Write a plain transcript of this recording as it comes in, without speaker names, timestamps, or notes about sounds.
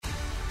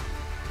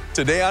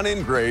Today on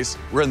In Grace,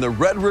 we're in the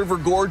Red River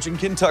Gorge in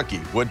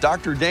Kentucky with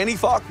Dr. Danny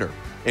Faulkner,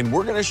 and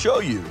we're going to show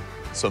you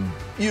some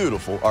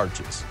beautiful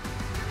arches.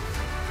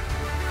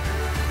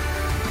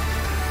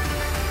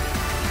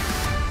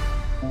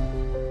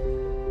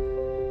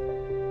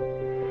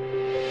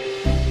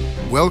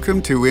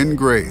 Welcome to In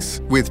Grace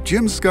with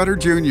Jim Scudder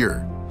Jr.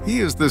 He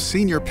is the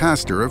senior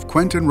pastor of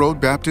Quentin Road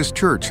Baptist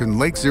Church in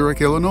Lake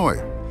Zurich, Illinois,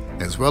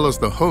 as well as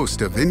the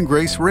host of In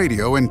Grace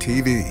Radio and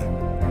TV.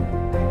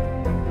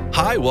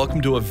 Hi,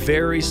 welcome to a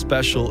very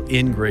special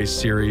In Grace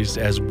series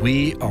as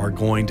we are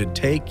going to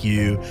take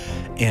you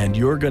and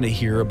you're going to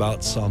hear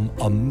about some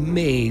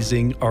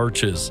amazing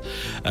arches.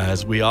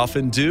 As we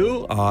often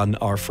do on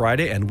our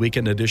Friday and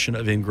weekend edition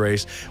of In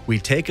Grace, we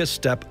take a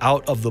step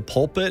out of the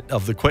pulpit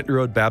of the Quentin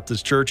Road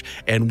Baptist Church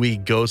and we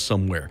go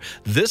somewhere.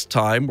 This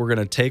time, we're going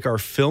to take our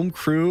film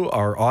crew,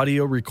 our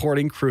audio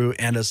recording crew,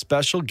 and a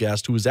special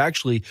guest who is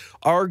actually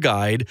our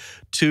guide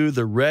to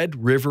the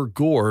Red River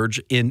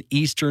Gorge in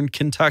eastern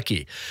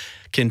Kentucky.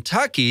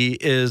 Kentucky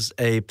is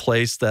a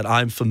place that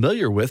I'm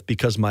familiar with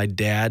because my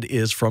dad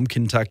is from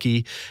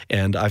Kentucky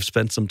and I've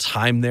spent some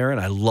time there and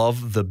I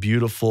love the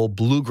beautiful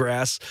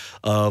bluegrass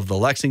of the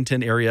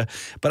Lexington area,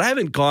 but I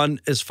haven't gone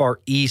as far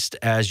east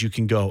as you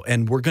can go,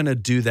 and we're going to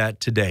do that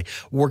today.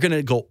 We're going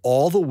to go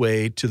all the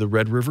way to the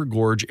Red River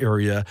Gorge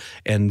area,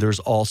 and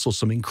there's also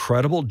some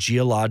incredible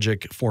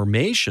geologic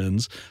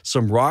formations,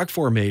 some rock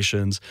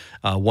formations.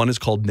 One is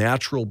called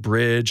Natural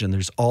Bridge, and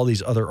there's all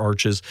these other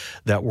arches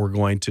that we're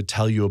going to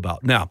tell you about.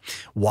 Now,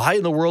 why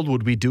in the world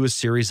would we do a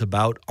series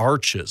about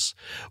arches?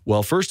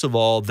 Well, first of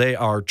all, they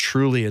are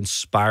truly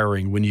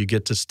inspiring when you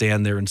get to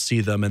stand there and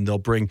see them, and they'll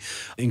bring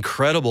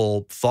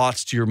incredible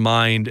thoughts to your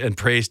mind and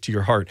praise to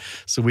your heart.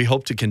 So we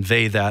hope to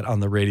convey that on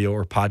the radio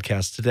or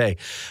podcast today.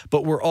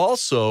 But we're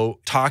also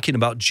talking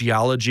about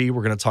geology.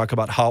 We're going to talk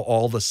about how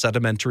all the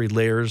sedimentary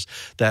layers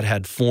that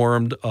had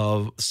formed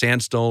of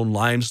sandstone,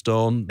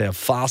 limestone, they have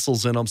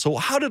fossils in them. So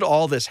how did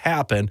all this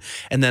happen?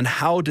 And then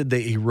how did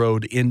they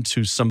erode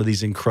into some of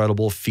these incredible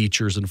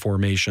features and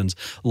formations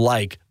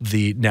like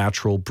the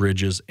natural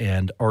bridges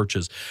and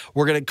arches?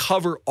 We're going to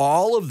cover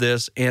all of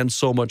this and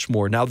so much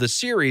more. Now, the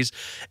series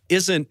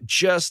isn't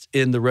just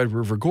in the Red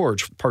River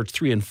Gorge. Parts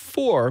 3 and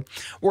 4,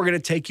 we're going to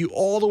take you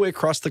all the way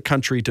across the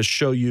country to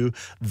show you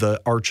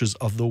the arches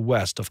of the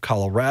West, of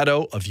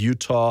Colorado, of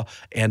Utah,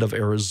 and of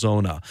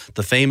Arizona.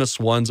 The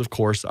famous ones, of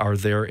course, are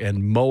there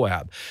in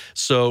Moab.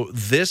 So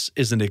this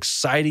is an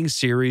exciting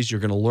series. You're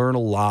going to learn a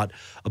lot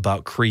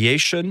about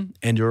creation,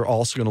 and you're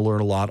also going to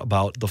learn a lot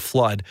about the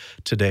flood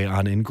today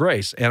on In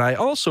Grace. And I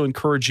also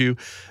encourage you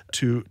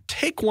to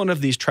take one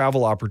of these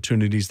travel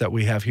opportunities that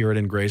we have here at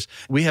In Grace.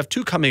 We have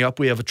two coming up.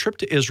 We have a trip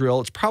to Israel.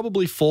 It's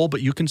probably full,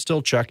 but you can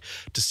still check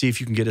to see if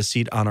you can get a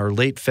seat on our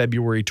late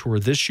February tour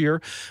this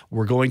year.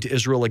 We're going to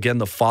Israel again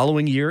the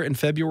following year in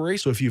February.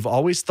 So if you've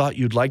always thought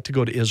you'd like to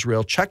go to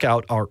Israel, check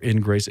out our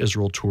In Grace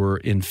Israel tour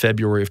in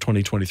February of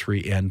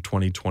 2023 and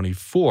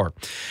 2024.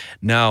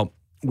 Now,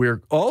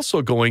 we're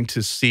also going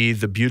to see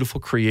the beautiful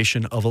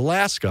creation of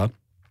Alaska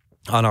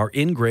on our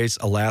In Grace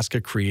Alaska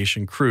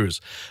Creation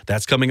Cruise.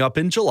 That's coming up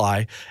in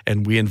July,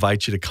 and we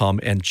invite you to come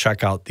and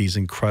check out these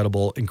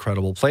incredible,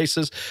 incredible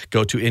places.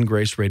 Go to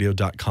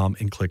ingraceradio.com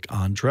and click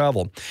on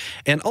travel.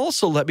 And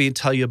also let me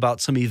tell you about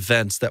some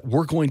events that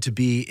we're going to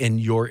be in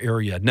your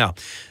area. Now,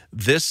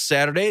 this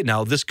Saturday,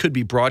 now this could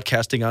be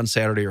broadcasting on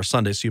Saturday or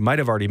Sunday, so you might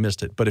have already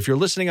missed it. But if you're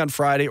listening on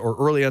Friday or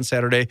early on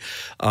Saturday,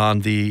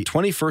 on the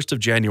 21st of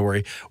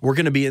January, we're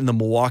going to be in the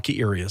Milwaukee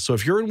area. So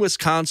if you're in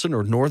Wisconsin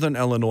or Northern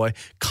Illinois,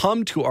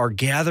 come to our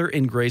Gather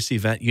in Grace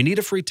event. You need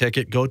a free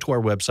ticket. Go to our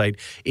website,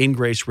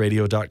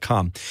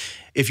 ingraceradio.com.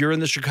 If you're in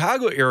the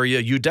Chicago area,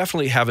 you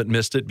definitely haven't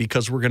missed it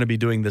because we're going to be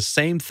doing the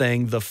same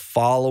thing the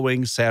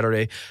following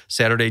Saturday,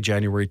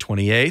 January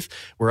 28th.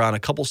 We're on a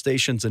couple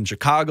stations in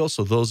Chicago,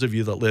 so those of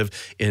you that live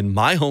in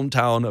my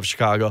hometown of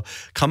Chicago,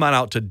 come on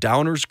out to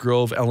Downers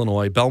Grove,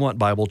 Illinois, Belmont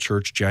Bible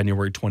Church,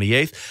 January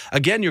 28th.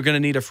 Again, you're going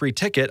to need a free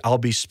ticket. I'll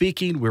be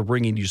speaking. We're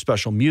bringing you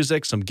special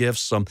music, some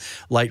gifts, some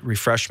light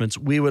refreshments.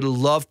 We would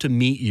love to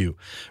meet you.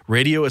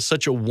 Radio is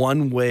such a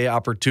one-way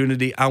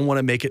opportunity. I want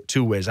to make it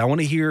two ways. I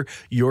want to hear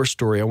your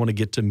story. I want to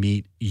get to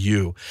meet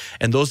you.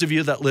 And those of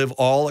you that live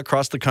all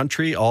across the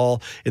country,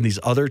 all in these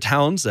other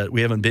towns that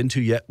we haven't been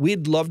to yet,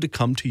 we'd love to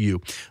come to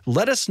you.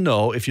 Let us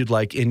know if you'd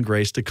like In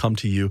Grace to come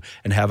to you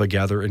and have a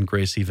Gather in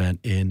Grace event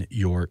in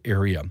your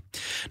area.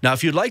 Now,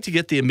 if you'd like to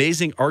get the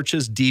Amazing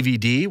Arches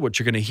DVD, what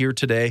you're going to hear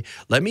today,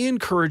 let me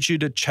encourage you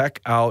to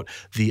check out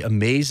the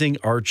Amazing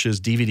Arches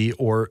DVD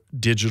or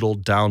digital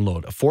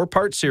download, a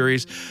 4-part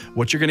series.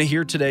 What you're going to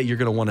hear today, you're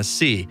going to want to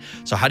see.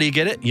 So how do you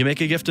get it? You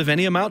make a gift of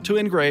any amount to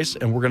In Grace,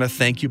 and we're going to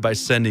thank you by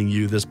sending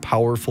you this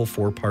powerful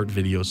 4-part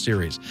video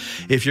series.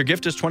 If your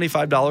gift is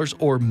 $25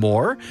 or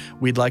more,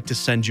 we'd like to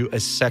send you a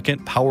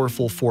second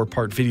powerful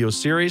 4-part video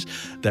series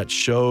that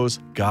shows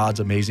God's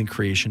amazing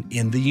creation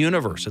in the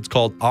universe. It's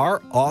called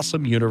Our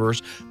Awesome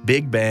Universe,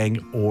 Big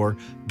Bang, or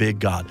Big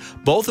God.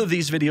 Both of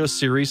these video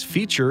series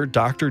feature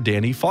Dr.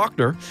 Danny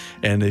Faulkner,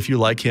 and if you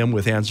like him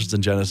with Answers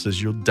in Genesis,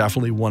 you'll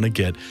definitely want to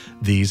get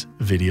these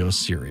video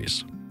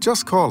series.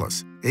 Just call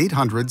us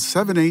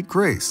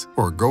 800-78-GRACE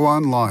or go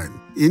online,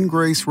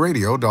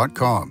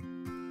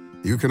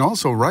 ingraceradio.com. You can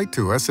also write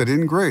to us at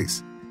In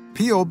Grace,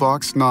 P.O.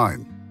 Box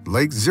 9,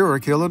 Lake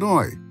Zurich,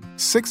 Illinois,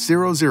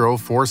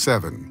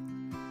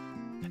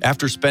 60047.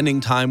 After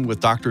spending time with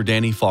Dr.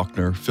 Danny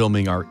Faulkner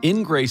filming our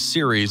In Grace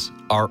series,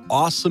 Our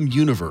Awesome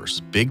Universe,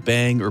 Big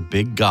Bang or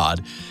Big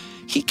God,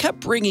 he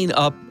kept bringing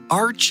up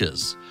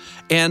arches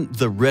and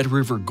the Red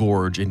River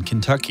Gorge in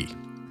Kentucky.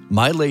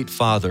 My late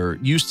father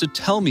used to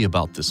tell me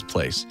about this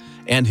place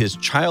and his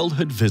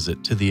childhood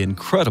visit to the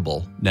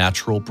incredible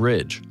Natural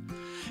Bridge.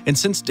 And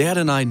since Dad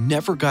and I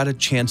never got a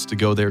chance to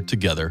go there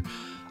together,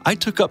 I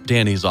took up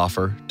Danny's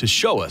offer to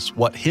show us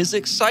what his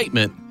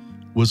excitement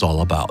was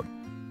all about.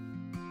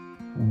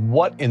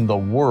 What in the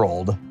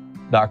world,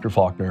 Dr.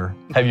 Faulkner,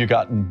 have you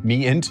gotten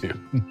me into?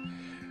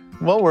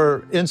 Well,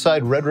 we're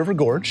inside Red River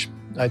Gorge.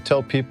 I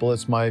tell people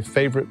it's my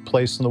favorite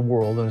place in the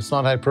world, and it's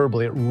not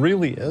hyperbole, it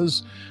really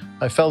is.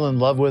 I fell in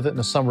love with it in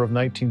the summer of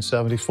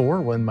 1974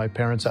 when my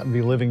parents happened to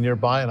be living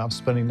nearby and I was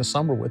spending the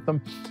summer with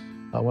them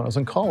when I was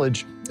in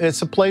college.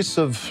 It's a place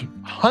of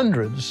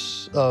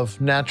hundreds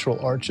of natural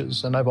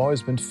arches, and I've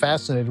always been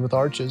fascinated with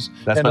arches.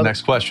 That's my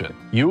next question.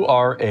 You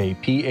are a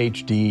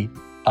PhD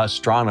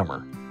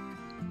astronomer,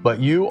 but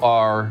you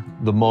are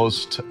the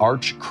most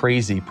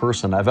arch-crazy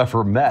person I've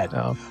ever met.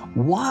 Oh.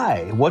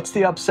 Why? What's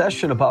the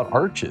obsession about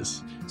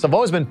arches? So I've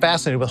always been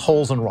fascinated with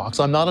holes in rocks.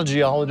 I'm not a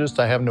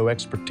geologist. I have no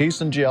expertise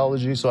in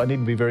geology, so I need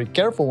to be very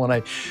careful when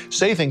I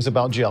say things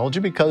about geology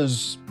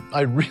because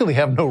I really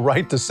have no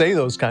right to say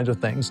those kinds of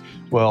things.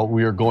 Well,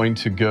 we are going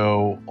to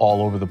go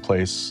all over the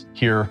place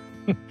here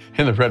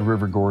in the Red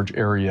River Gorge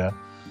area.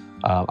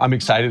 I'm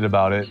excited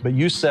about it, but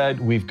you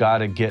said we've got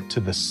to get to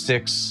the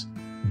 6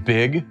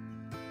 big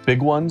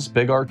ones,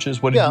 big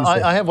arches. What did you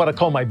say? I have what I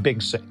call my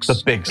big 6.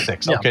 The big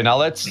 6. Yeah. Okay, now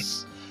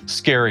that's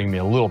scaring me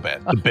a little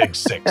bit, the big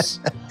 6.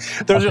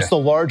 They're just the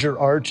larger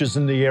arches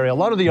in the area. A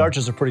lot of the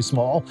arches are pretty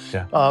small,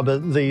 Yeah.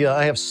 but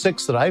I have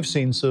 6 that I've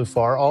seen so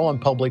far, all on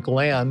public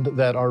land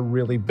that are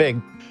really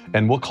big.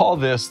 And we'll call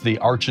this the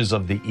Arches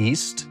of the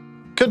East.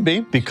 Could be.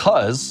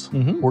 Because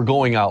we're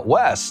going out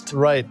west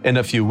Right. in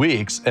a few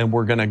weeks, and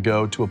we're going to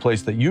go to a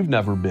place that you've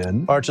never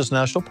been. Arches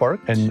National Park.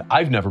 And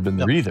I've never been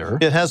there either.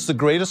 It has the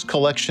greatest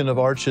collection of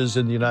arches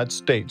in the United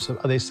States.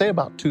 They say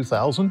about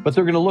 2,000. But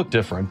they're going to look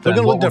different They're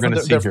than going to what look we're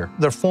different. going to see here.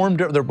 They're formed.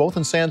 They're both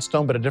in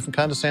sandstone, but a different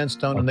kind of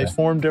sandstone, and they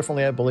form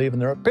differently, I believe.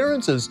 And their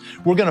appearances,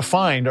 we're going to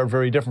find, are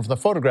very different from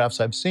the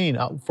photographs I've seen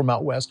from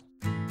out west.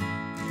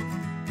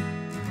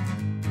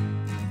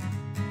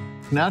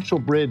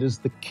 Natural Bridge is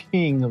the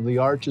king of the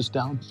arches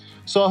down.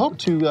 So I hope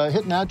to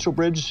hit Natural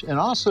Bridge and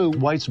also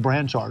White's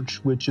Branch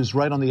Arch, which is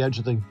right on the edge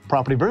of the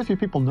property. Very few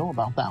people know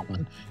about that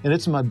one, and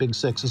it's in my big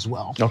 6 as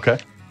well. Okay.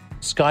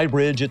 Sky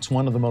Bridge, it's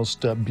one of the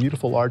most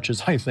beautiful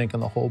arches, I think, in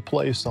the whole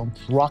place.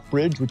 Rock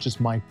Bridge, which is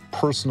my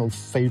personal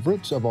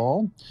favorite of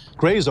all.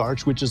 Gray's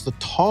Arch, which is the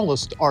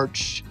tallest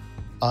arch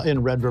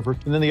in Red River.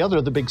 And then the other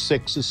of the big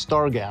 6 is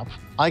Star Gap.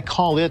 I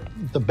call it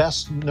the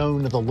best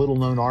known of the little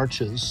known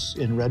arches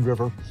in Red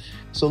River.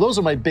 So those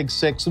are my big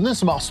 6. And then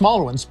some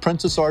smaller ones.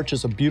 Princess Arch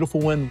is a beautiful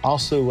one.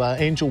 Also,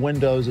 Angel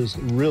Windows is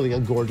really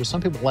a gorgeous.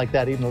 Some people like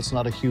that, even though it's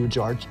not a huge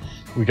arch.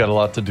 We got a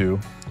lot to do.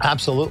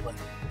 Absolutely.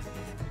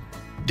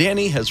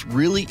 Danny has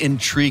really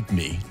intrigued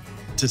me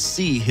to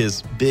see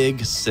his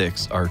big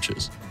 6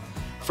 arches.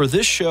 For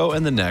this show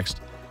and the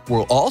next,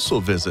 we'll also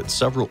visit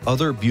several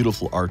other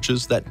beautiful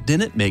arches that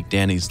didn't make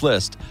Danny's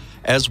list,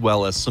 as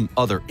well as some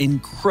other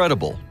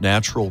incredible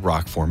natural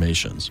rock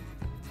formations.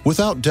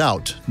 Without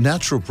doubt,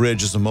 Natural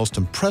Bridge is the most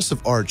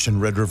impressive arch in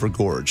Red River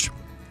Gorge.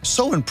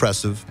 So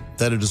impressive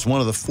that it is one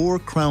of the 4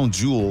 crown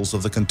jewels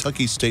of the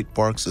Kentucky State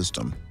Park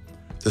System.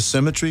 The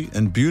symmetry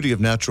and beauty of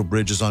Natural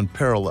Bridge is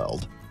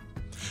unparalleled.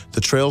 The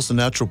trails to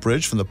Natural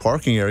Bridge from the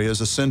parking areas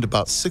ascend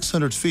about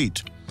 600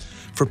 feet.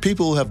 For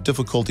people who have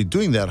difficulty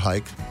doing that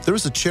hike, there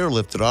is a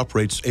chairlift that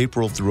operates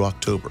April through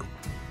October.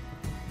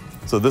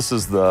 So this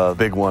is the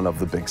big one of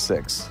the big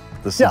 6.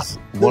 This is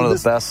one of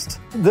the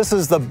best. This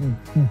is the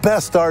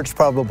best arch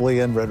probably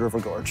in Red River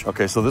Gorge.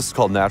 Okay, so this is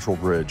called Natural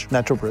Bridge.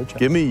 Natural Bridge.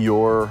 Give me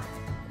your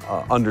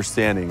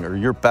understanding or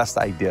your best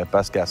idea,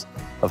 best guess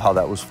of how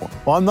that was formed.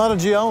 Well, I'm not a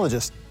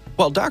geologist.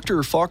 While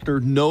Dr. Faulkner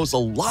knows a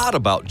lot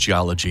about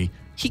geology,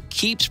 he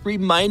keeps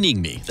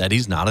reminding me that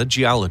he's not a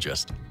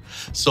geologist.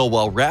 So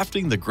while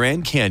rafting the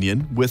Grand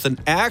Canyon with an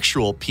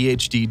actual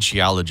PhD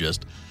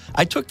geologist,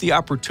 I took the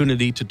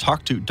opportunity to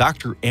talk to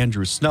Dr.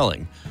 Andrew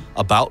Snelling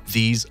about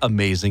these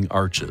amazing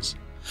arches.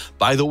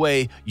 By the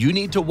way, you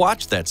need to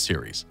watch that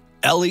series,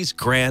 Ellie's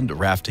Grand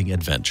Rafting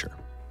Adventure.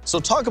 So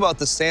talk about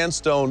the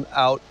sandstone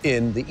out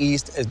in the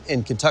east,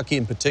 in Kentucky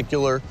in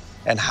particular,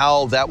 and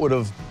how that would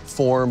have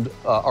formed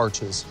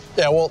arches.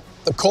 Yeah, well,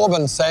 the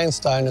Corbin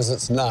Sandstone, as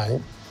it's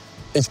known,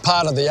 is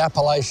part of the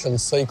Appalachian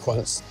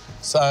sequence.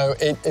 So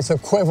it's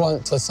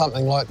equivalent to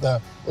something like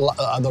the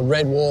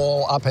Red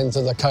Wall up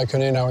into the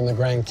Coconino and the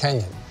Grand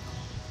Canyon.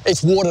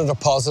 It's water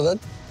deposited.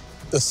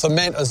 The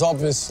cement is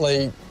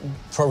obviously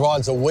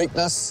provides a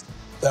weakness.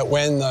 that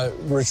when the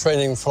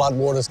retreating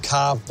floodwaters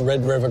carved the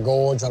Red River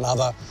Gorge and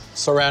other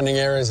surrounding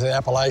areas of the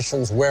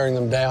Appalachians, wearing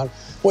them down,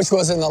 which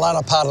was in the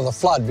latter part of the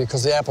flood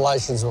because the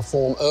Appalachians were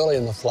formed early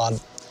in the flood,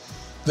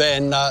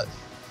 then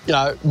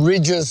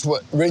ridges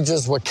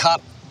were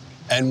cut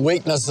and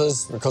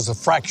weaknesses because of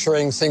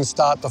fracturing, things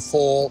start to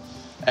fall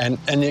and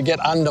you get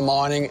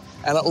undermining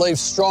and it leaves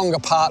stronger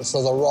parts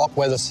of the rock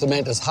where the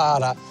cement is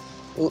harder,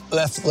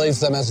 leaves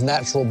them as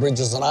natural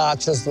bridges and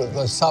arches that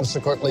are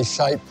subsequently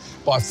shaped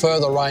by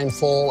further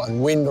rainfall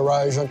and wind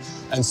erosion.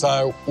 And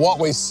so what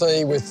we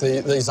see with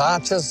these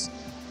arches,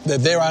 they're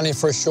there only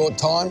for a short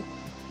time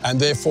and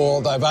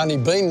therefore they've only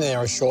been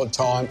there a short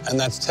time, and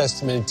that's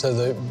testimony to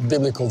the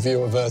biblical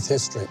view of Earth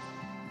history.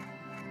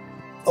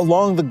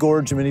 Along the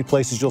gorge in many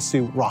places you'll see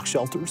rock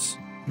shelters.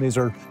 These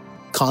are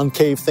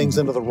concave things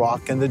into the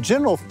rock, and the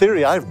general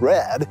theory I've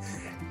read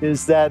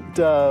is that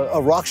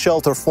a rock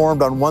shelter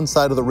formed on one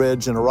side of the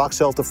ridge and a rock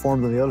shelter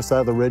formed on the other side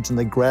of the ridge, and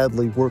they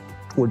gradually worked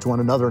towards one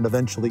another and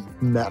eventually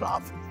met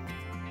up.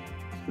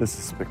 This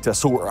is spectacular.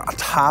 So we're on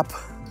top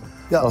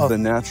of the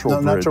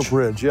natural bridge. Natural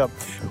bridge, yep.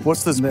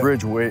 What's this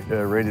bridge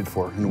rated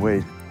for in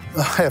weight?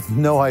 I have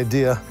no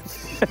idea.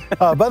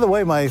 By the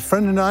way, my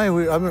friend and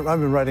I've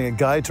been writing a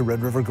guide to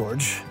Red River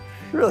Gorge.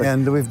 Really?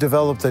 And we've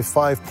developed a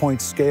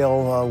 5-point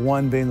scale,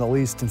 1 being the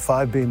least and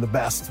 5 being the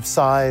best.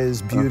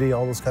 Size, beauty,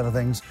 all those kind of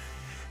things.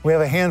 We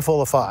have a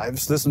handful of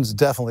 5s. This one's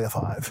definitely a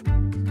 5.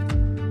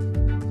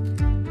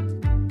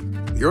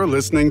 You're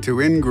listening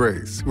to In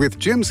Grace with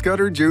Jim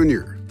Scudder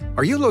Jr.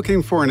 Are you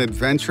looking for an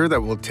adventure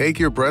that will take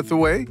your breath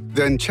away?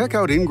 Then check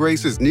out In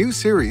Grace's new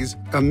series,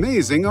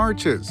 Amazing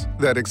Arches,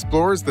 that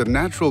explores the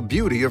natural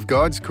beauty of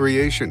God's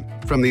creation.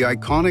 From the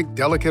iconic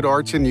Delicate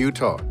Arch in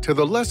Utah to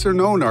the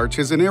lesser-known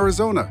arches in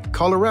Arizona,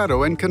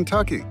 Colorado, and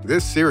Kentucky,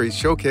 this series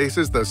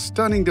showcases the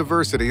stunning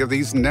diversity of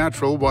these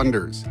natural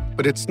wonders.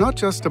 But it's not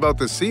just about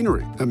the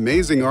scenery.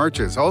 Amazing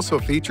Arches also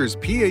features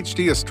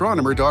PhD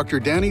astronomer Dr.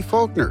 Danny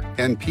Faulkner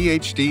and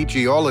PhD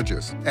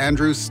geologist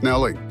Andrew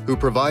Snelling, who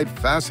provide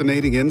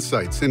fascinating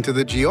insights into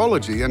the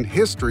geology and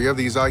history of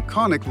these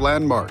iconic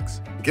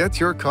landmarks. Get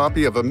your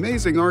copy of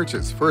Amazing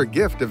Arches for a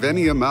gift of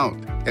any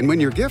amount. And when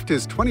your gift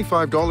is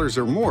 $25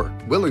 or more,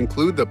 we'll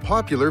include the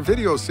popular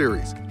video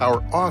series,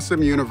 Our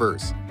Awesome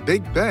Universe,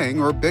 Big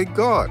Bang or Big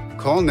God.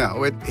 Call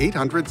now at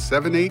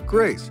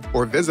 800-78-GRACE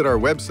or visit our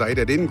website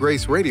at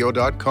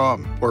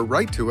ingraceradio.com or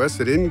write to us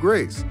at In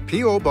Grace,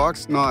 P.O.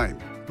 Box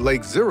 9,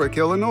 Lake Zurich,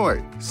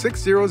 Illinois,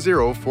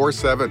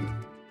 60047.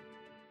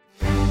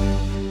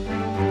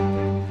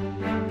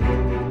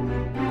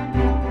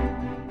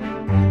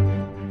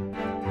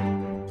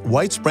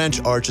 White's Branch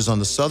Arch is on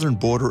the southern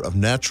border of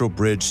Natural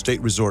Bridge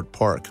State Resort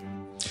Park.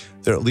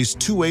 There are at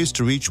least 2 ways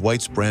to reach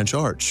White's Branch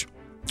Arch.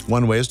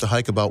 One way is to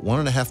hike about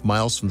 1.5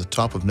 miles from the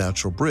top of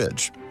Natural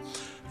Bridge.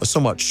 A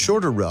somewhat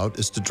shorter route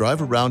is to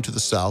drive around to the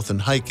south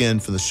and hike in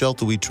from the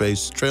Sheltowee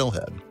Trace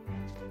trailhead.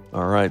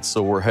 All right,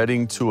 so we're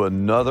heading to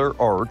another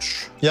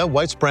arch. Yeah,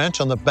 White's Branch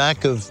on the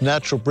back of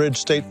Natural Bridge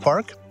State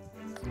Park.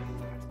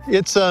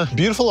 It's a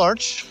beautiful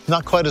arch,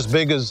 not quite as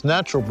big as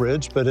Natural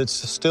Bridge, but it's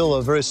still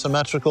a very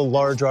symmetrical,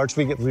 large arch.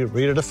 We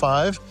rate it a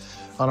 5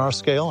 on our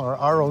scale,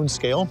 our own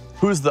scale.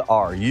 Who's the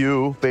R?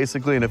 You,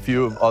 basically, and a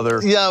few of other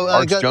arch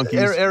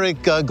junkies?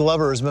 Eric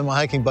Glover has been my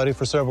hiking buddy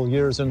for several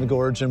years in the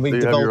gorge, and we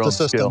developed the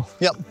system. Scale.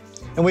 Yep,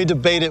 and we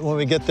debate it when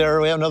we get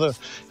there. We have another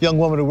young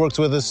woman who works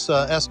with us,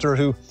 Esther,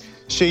 who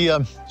she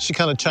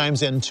kind of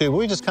chimes in too.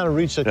 We just kind of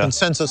reach a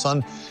consensus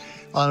on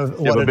what it is.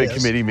 You have a big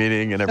committee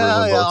meeting and everyone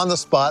votes. Yeah, on the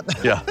spot.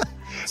 Yeah.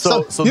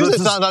 So usually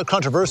it's not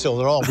controversial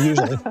at all,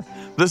 usually.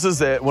 This is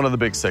one of the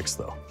big 6,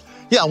 though.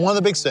 Yeah, one of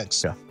the big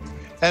 6. Yeah.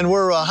 And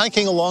we're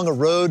hiking along a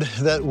road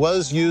that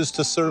was used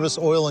to service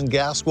oil and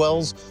gas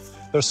wells.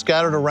 They're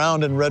scattered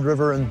around in Red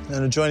River and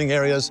adjoining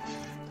areas.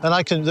 And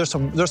there's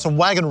some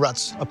wagon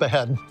ruts up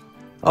ahead.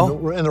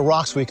 Oh. In the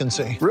rocks we can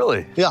see.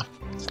 Really? Yeah.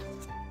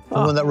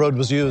 When that road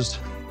was used.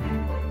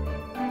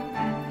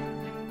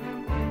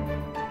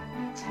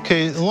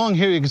 Okay, along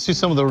here you can see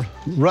some of the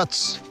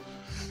ruts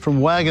from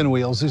wagon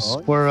wheels,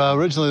 where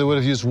originally they would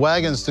have used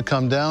wagons to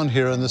come down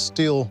here, and the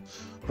steel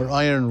or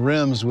iron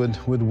rims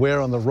would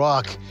wear on the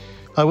rock.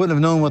 I wouldn't have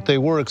known what they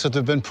were, except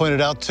they've been pointed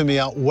out to me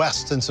out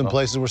west in some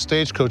places where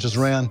stagecoaches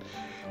ran.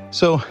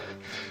 So,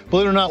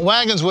 believe it or not,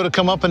 wagons would have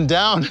come up and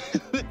down.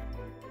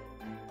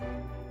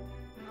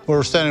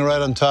 We're standing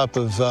right on top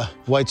of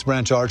White's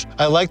Branch Arch.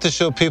 I like to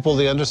show people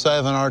the underside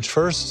of an arch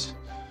first,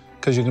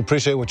 because you can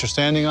appreciate what you're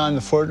standing on.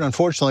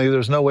 Unfortunately,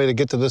 there's no way to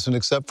get to this one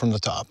except from the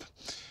top.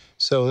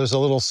 So there's a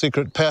little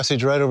secret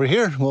passage right over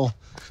here. We'll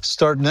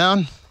start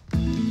down.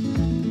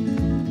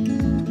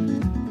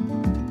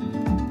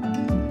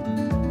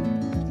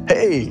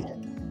 Hey!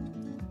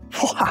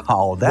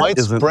 Wow, that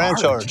White's is an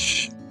Branch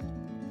arch.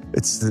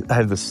 I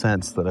have the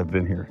sense that I've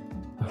been here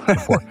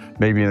before.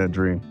 Maybe in a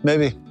dream.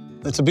 Maybe.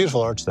 It's a beautiful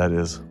arch. That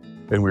is.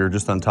 And we were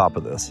just on top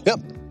of this. Yep.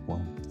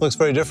 Wow. Looks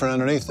very different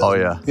underneath, Oh,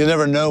 doesn't yeah. it? You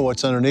never know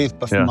what's underneath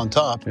but from on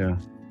top. Yeah.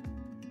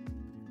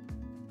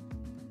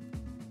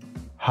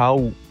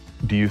 How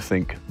do you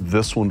think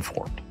this one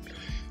formed?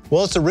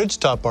 Well, it's a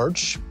ridgetop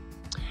arch.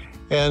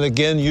 And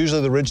again,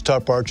 usually the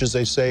ridgetop arches,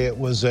 they say it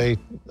was a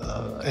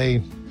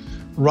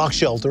rock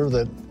shelter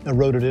that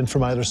eroded in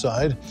from either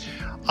side.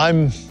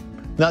 I'm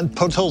not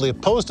totally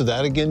opposed to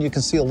that. Again, you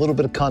can see a little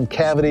bit of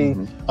concavity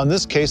on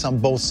this case on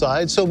both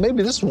sides. So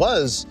maybe this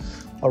was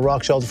a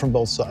rock shelter from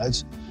both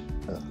sides.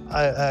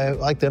 I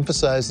like to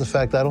emphasize the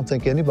fact that I don't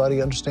think anybody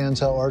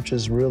understands how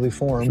arches really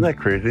form. Isn't that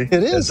crazy?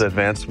 It is. As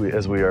advanced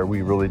as we are,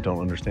 we really don't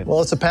understand.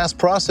 Well, it's a past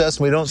process.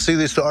 We don't see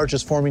these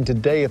arches forming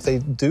today. If they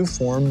do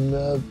form,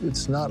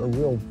 it's not a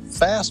real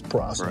fast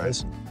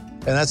process. Right.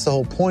 And that's the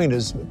whole point,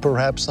 is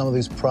perhaps some of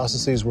these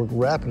processes were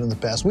rapid in the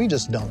past. We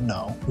just don't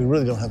know. We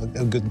really don't have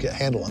a good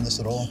handle on this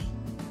at all.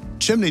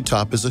 Chimney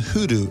Top is a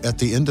hoodoo at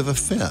the end of a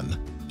fen,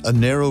 a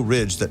narrow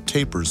ridge that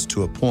tapers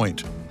to a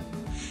point.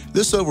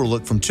 This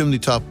overlook from Chimney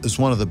Top is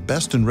one of the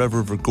best in Red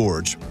River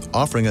Gorge,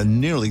 offering a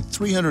nearly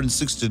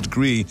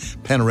 360-degree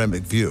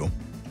panoramic view.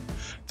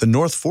 The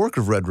North Fork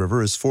of Red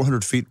River is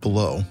 400 feet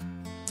below.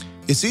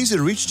 It's easy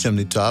to reach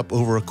Chimney Top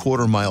over a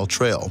quarter-mile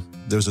trail.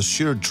 There's a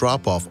sheer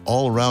drop-off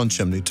all around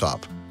Chimney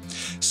Top.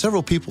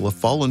 Several people have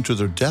fallen to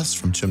their deaths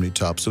from Chimney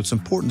Top, so it's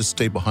important to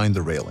stay behind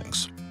the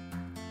railings.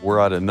 We're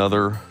at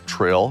another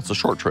trail. It's a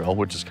short trail,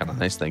 which is kind of a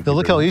nice thing. Now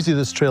look how easy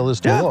this trail is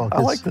to walk.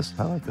 I like this.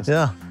 I like this.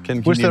 Yeah.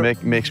 Can you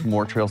make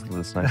more trails than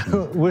this nice?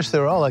 Wish they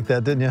were all like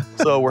that, didn't you?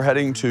 So we're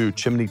heading to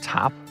Chimney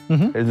Top.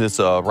 In this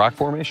rock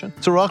formation?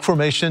 It's a rock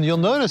formation. You'll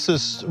notice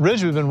this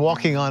ridge we've been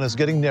walking on is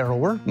getting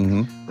narrower.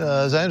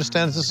 As I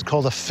understand it, this is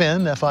called a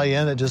fen,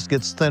 F-I-N. It just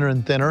gets thinner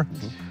and thinner.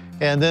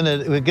 And then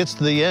when it gets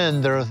to the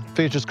end, there are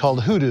features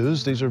called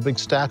hoodoos. These are big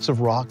stacks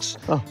of rocks.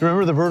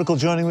 Remember the vertical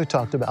joining we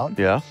talked about?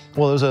 Yeah.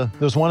 Well,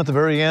 there's one at the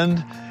very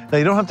end. Now,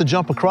 you don't have to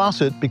jump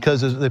across it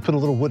because they put a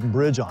little wooden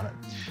bridge on it.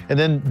 And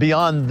then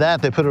beyond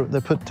that, they put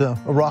a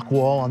rock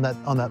wall on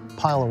that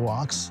pile of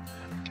rocks.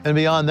 And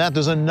beyond that,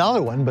 there's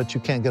another one, but you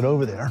can't get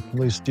over there. At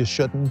least you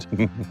shouldn't.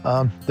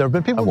 There have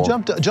been people who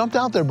jumped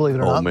out there, believe it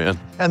or not. Oh, man.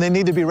 And they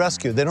need to be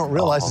rescued. They don't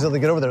realize until they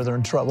get over there, they're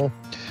in trouble.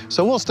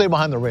 So we'll stay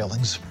behind the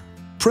railings.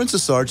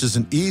 Princess Arch is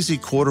an easy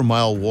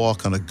quarter-mile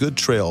walk on a good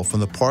trail from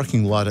the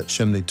parking lot at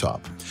Chimney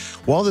Top.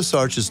 While this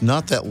arch is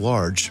not that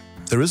large,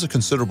 there is a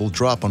considerable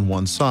drop on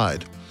one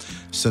side.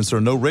 Since there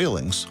are no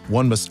railings,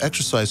 one must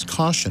exercise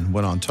caution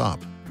when on top.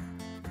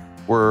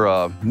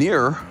 We're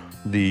near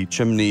the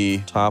Chimney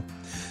Top.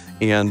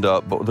 And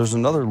but there's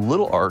another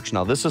little arch.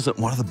 Now, this isn't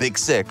one of the big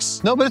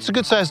six. No, but it's a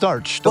good-sized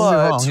arch. Don't be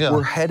wrong. Yeah.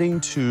 We're heading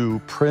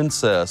to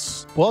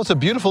Princess. Well, it's a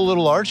beautiful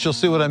little arch. You'll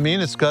see what I mean.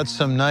 It's got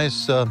some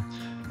nice,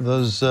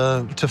 those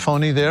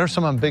Tefoni there.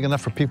 Some of them big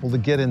enough for people to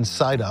get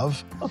inside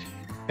of.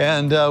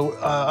 And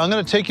I'm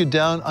going to take you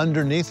down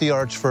underneath the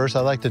arch first. I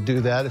like to do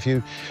that. If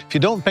you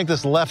don't make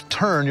this left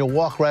turn, you'll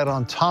walk right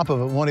on top of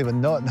it. Won't even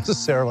know it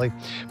necessarily.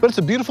 But it's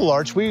a beautiful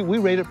arch. We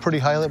rate it pretty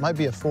highly. It might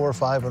be a 4 or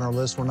 5 on our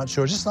list. We're not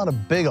sure. It's just not a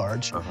big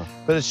arch,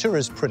 but it sure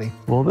is pretty.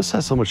 Well, this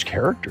has so much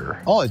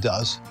character. Oh, it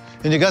does.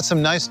 And you got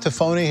some nice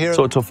Tefoni here.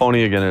 So a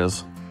Tefoni again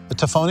is? A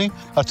Tefoni?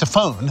 A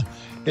Tefone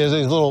is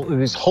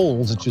these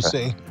holes that you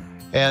see.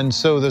 And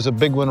so there's a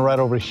big one right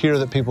over here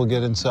that people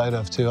get inside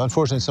of too.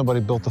 Unfortunately,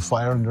 somebody built the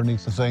fire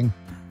underneath the thing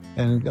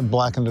and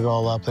blackened it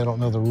all up. They don't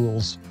know the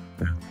rules.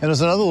 And there's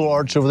another little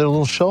arch over there, a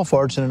little shelf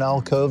arch in an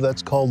alcove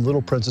that's called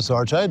Little Princess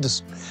Arch. I had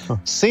just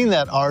seen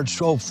that arch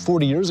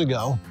 40 years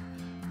ago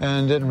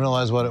and didn't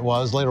realize what it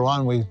was. Later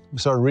on, we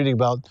started reading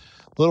about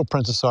Little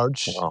Princess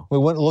Arch. Wow. We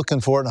went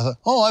looking for it and I thought,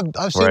 oh,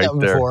 I've seen that one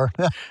before.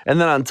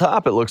 And then on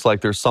top, it looks like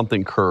there's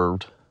something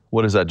curved.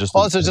 What is that? Just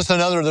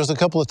another, there's a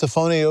couple of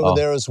Tefoni over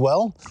there as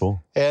well.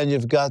 Cool. And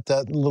you've got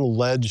that little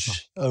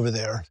ledge over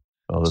there.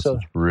 Oh, this is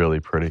really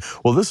pretty.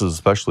 Well, this is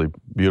especially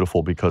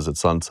beautiful because it's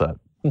sunset.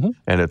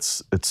 And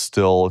it's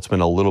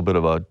been a little bit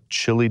of a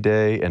chilly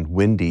day and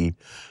windy,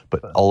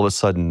 but all of a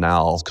sudden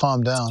now it's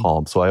calmed down. It's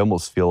calm. So I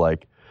almost feel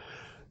like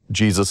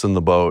Jesus in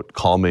the boat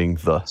calming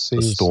the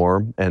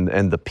storm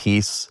and the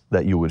peace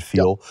that you would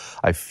feel.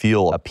 I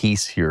feel a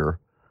peace here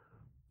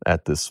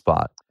at this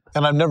spot.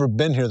 And I've never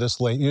been here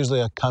this late.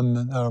 Usually I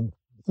come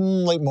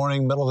late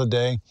morning, middle of the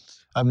day.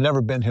 I've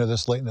never been here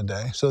this late in the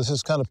day. So this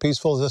is kind of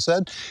peaceful, as I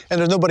said. And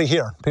there's nobody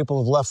here.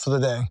 People have left for the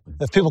day.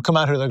 If people come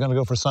out here, they're going to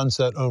go for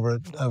sunset over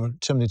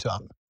at Chimney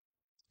Top.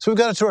 So we've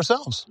got it to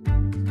ourselves.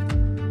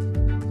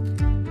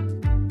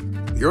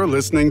 You're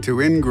listening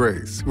to In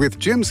Grace with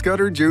Jim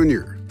Scudder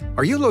Jr.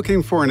 Are you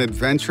looking for an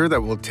adventure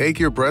that will take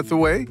your breath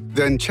away?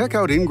 Then check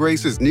out In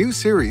Grace's new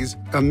series,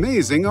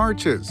 Amazing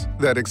Arches,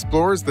 that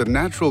explores the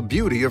natural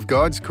beauty of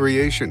God's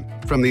creation.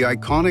 From the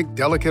iconic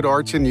Delicate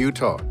Arch in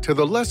Utah to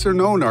the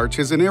lesser-known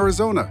arches in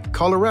Arizona,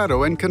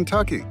 Colorado, and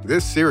Kentucky,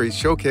 this series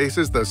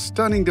showcases the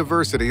stunning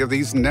diversity of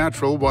these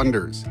natural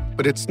wonders.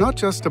 But it's not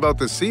just about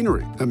the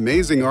scenery.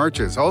 Amazing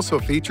Arches also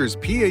features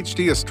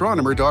PhD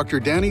astronomer Dr.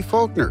 Danny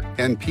Faulkner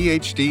and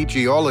PhD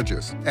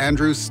geologist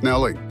Andrew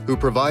Snelling, who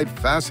provide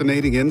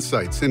fascinating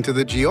insights into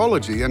the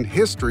geology and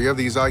history of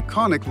these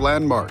iconic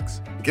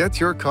landmarks. Get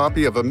your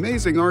copy of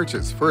Amazing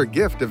Arches for a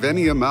gift of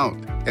any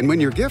amount. And when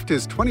your gift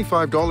is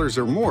 $25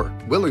 or more,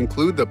 we'll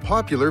include the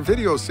popular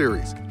video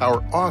series,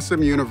 Our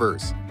Awesome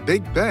Universe.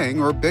 Big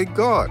Bang, or Big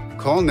God?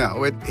 Call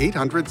now at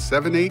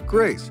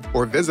 800-78-GRACE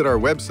or visit our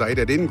website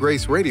at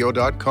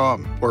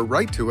ingraceradio.com or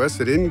write to us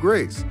at In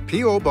Grace,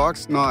 P.O.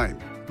 Box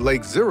 9,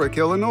 Lake Zurich,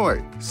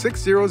 Illinois,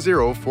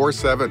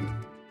 60047.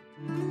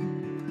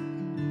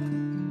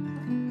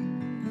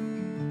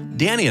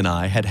 Danny and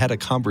I had a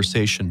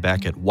conversation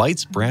back at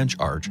White's Branch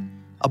Arch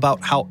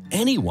about how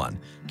anyone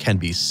can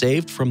be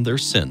saved from their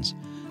sins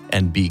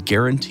and be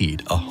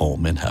guaranteed a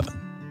home in heaven.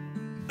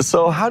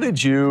 So how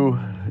did you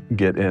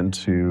get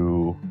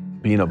into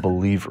being a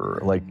believer?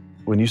 Like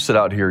when you sit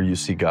out here, you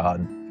see God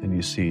and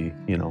you see,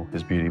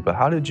 his beauty, but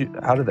how did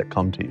that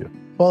come to you?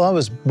 Well, I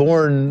was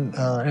born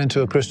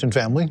into a Christian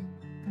family.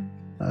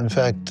 In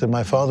fact,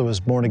 my father was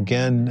born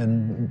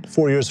again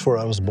 4 years before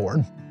I was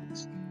born.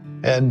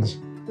 And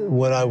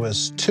when I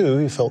was 2,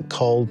 he felt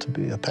called to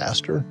be a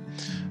pastor.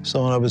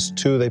 So when I was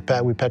 2, we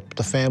packed up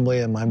the family,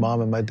 and my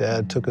mom and my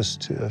dad took us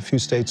to a few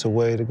states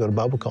away to go to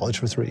Bible college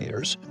for 3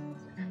 years.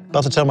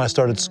 About the time I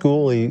started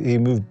school, he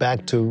moved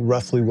back to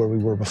roughly where we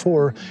were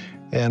before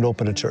and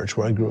opened a church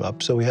where I grew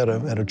up. So we had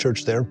a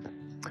church there.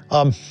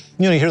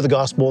 You hear the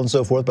gospel and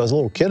so forth, but I was a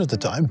little kid at the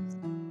time.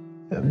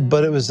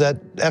 But it was that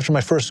after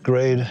my first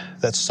grade,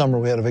 that summer,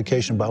 we had a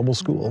vacation Bible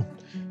school.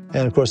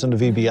 And of course, in the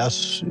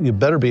VBS, you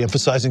better be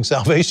emphasizing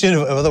salvation,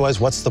 otherwise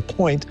what's the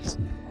point?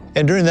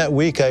 And during that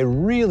week, I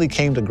really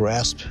came to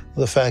grasp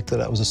the fact that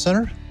I was a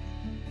sinner,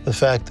 the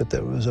fact that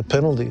there was a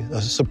penalty,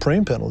 a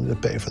supreme penalty to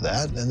pay for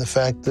that, and the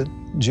fact that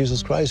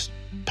Jesus Christ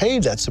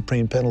paid that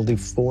supreme penalty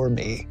for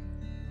me.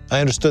 I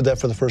understood that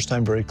for the first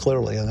time very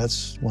clearly, and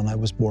that's when I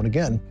was born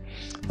again.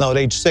 Now, at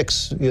age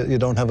 6, you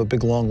don't have a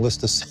big, long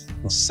list of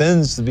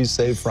sins to be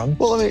saved from.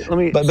 Well, let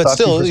me but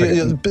still,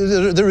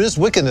 there is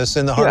wickedness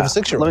in the heart of a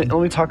 6-year-old.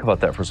 Let me talk about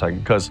that for a second,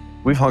 because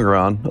we've hung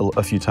around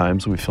a few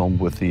times. We filmed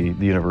with the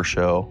Universe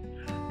show,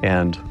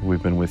 and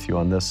we've been with you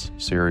on this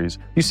series.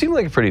 You seem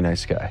like a pretty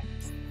nice guy.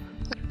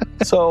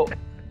 So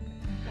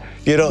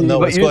you don't know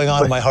what's going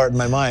on in my heart and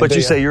my mind. But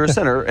you say you're a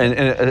sinner, and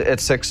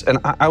at 6, and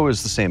I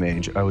was the same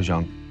age. I was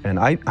young, and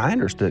I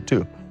understood it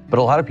too. But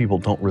a lot of people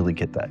don't really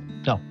get that.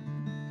 No.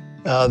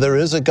 There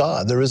is a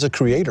God, there is a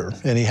creator,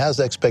 and he has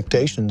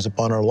expectations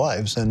upon our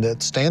lives, and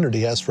that standard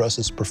he has for us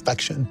is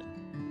perfection.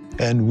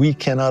 And we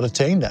cannot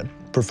attain that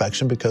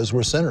perfection because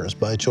we're sinners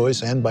by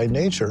choice and by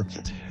nature.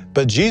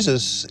 But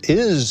Jesus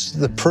is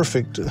the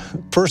perfect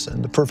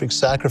person, the perfect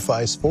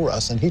sacrifice for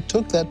us, and he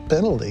took that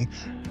penalty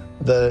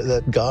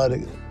that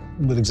God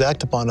would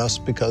exact upon us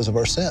because of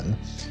our sin.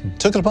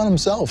 Took it upon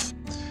himself.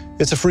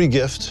 It's a free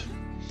gift.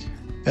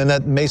 And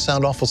that may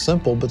sound awful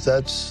simple, but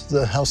that's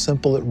how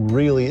simple it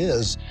really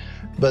is.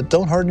 But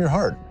don't harden your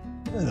heart.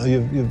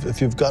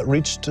 If you've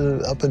reached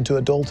up into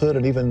adulthood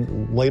and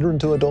even later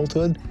into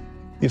adulthood,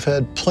 you've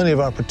had plenty of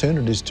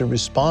opportunities to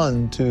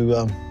respond to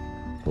a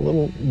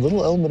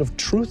little element of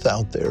truth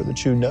out there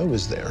that you know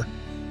is there.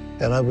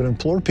 And I would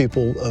implore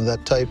people of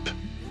that type,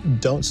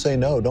 don't say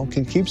no. Don't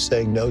keep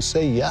saying no.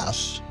 Say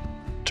yes.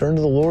 Turn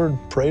to the Lord,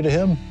 pray to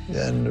him,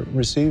 and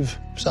receive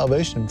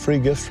salvation, free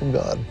gift from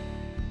God.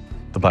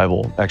 The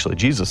Bible, actually,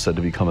 Jesus said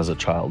to become as a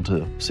child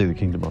to see the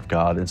kingdom of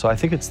God. And so I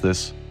think it's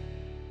this,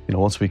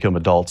 once we become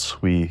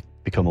adults, we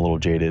become a little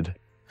jaded.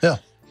 Yeah.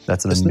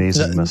 That's an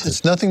amazing message.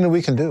 It's nothing that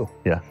we can do.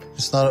 Yeah.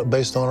 It's not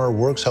based on our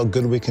works, how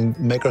good we can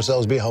make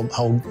ourselves be, how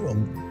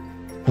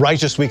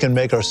righteous we can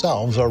make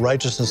ourselves. Our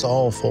righteousness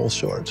all falls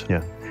short.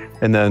 Yeah.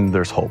 And then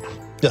there's hope.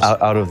 Yes.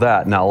 Out of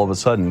that, now all of a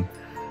sudden,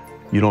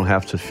 you don't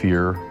have to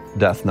fear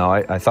death. Now,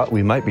 I thought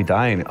we might be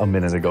dying a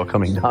minute ago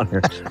coming down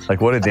here.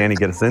 Like, what did Danny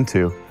get us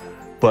into?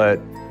 But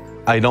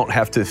I don't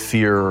have to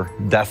fear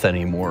death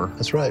anymore.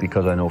 That's right.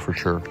 Because I know for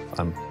sure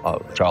I'm a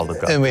child of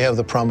God. And we have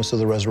the promise of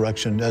the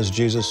resurrection. As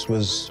Jesus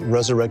was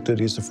resurrected,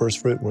 he's the first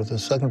fruit, we're the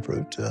second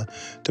fruit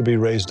to be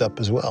raised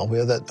up as well. We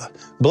have that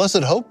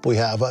blessed hope we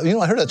have. I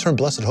heard that term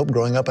blessed hope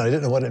growing up, and I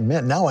didn't know what it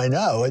meant. Now I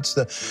know. It's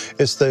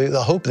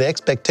the hope, the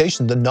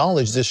expectation, the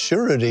knowledge, the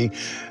surety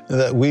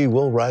that we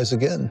will rise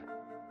again.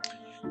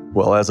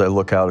 Well, as I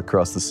look out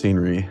across the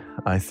scenery,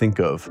 I think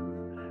of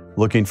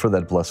looking for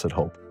that blessed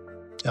hope.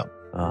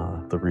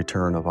 The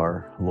return of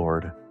our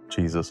Lord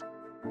Jesus.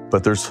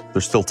 But there's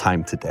still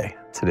time today.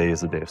 Today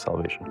is the day of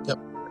salvation. Yep.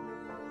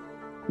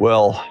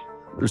 Well,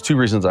 there's 2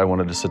 reasons I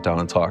wanted to sit down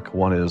and talk.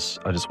 One is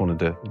I just wanted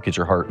to get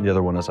your heart. And the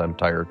other one is I'm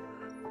tired.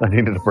 I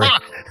needed a break.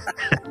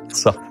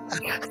 So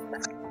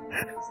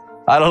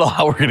I don't know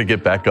how we're going to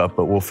get back up,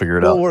 but we'll figure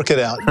it out. We'll work it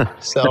out.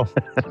 So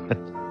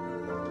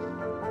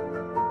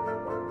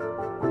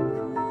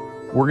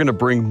we're going to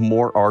bring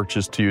more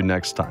arches to you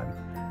next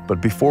time.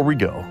 But before we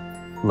go,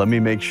 let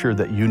me make sure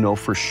that you know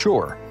for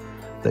sure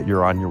that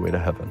you're on your way to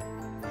heaven.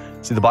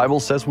 See, the Bible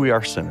says we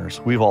are sinners.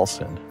 We've all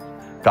sinned.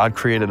 God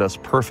created us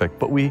perfect,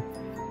 but we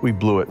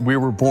blew it. We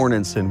were born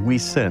in sin. We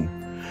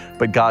sin.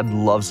 But God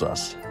loves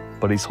us,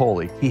 but he's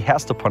holy. He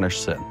has to punish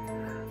sin.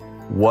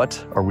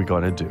 What are we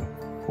going to do?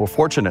 Well,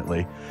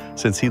 fortunately,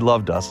 since he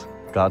loved us,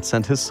 God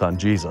sent his son,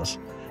 Jesus.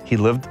 He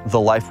lived the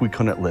life we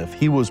couldn't live.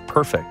 He was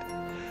perfect,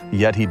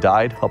 yet he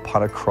died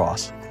upon a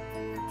cross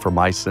for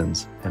my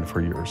sins and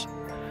for yours.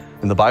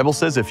 And the Bible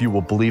says if you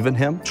will believe in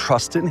him,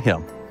 trust in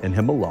him, and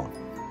him alone,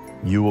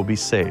 you will be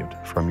saved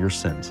from your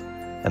sins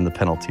and the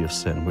penalty of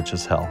sin, which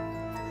is hell.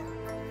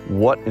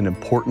 What an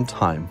important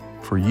time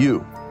for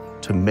you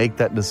to make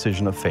that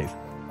decision of faith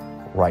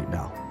right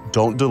now.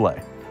 Don't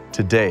delay.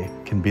 Today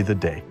can be the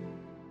day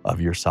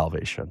of your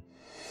salvation.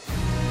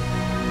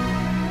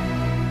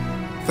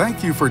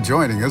 Thank you for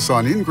joining us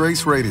on In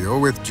Grace Radio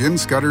with Jim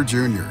Scudder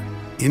Jr.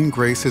 In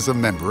Grace is a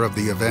member of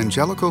the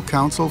Evangelical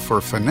Council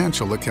for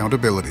Financial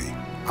Accountability.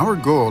 Our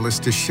goal is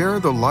to share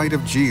the light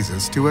of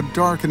Jesus to a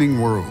darkening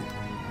world,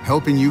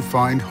 helping you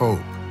find hope,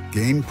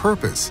 gain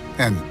purpose,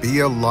 and be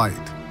a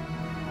light.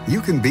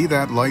 You can be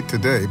that light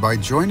today by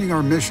joining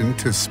our mission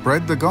to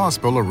spread the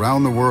gospel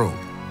around the world.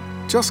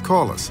 Just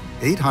call us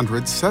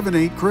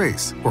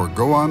 800-78-GRACE or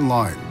go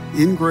online,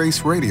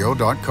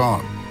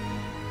 ingraceradio.com.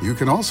 You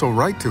can also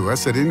write to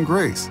us at In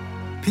Grace,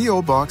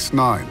 P.O. Box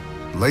 9,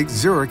 Lake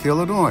Zurich,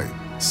 Illinois,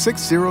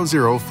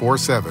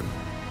 60047.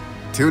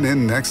 Tune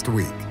in next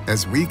week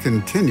as we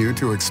continue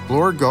to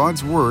explore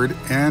God's Word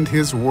and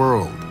His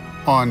world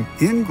on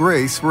In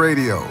Grace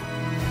Radio.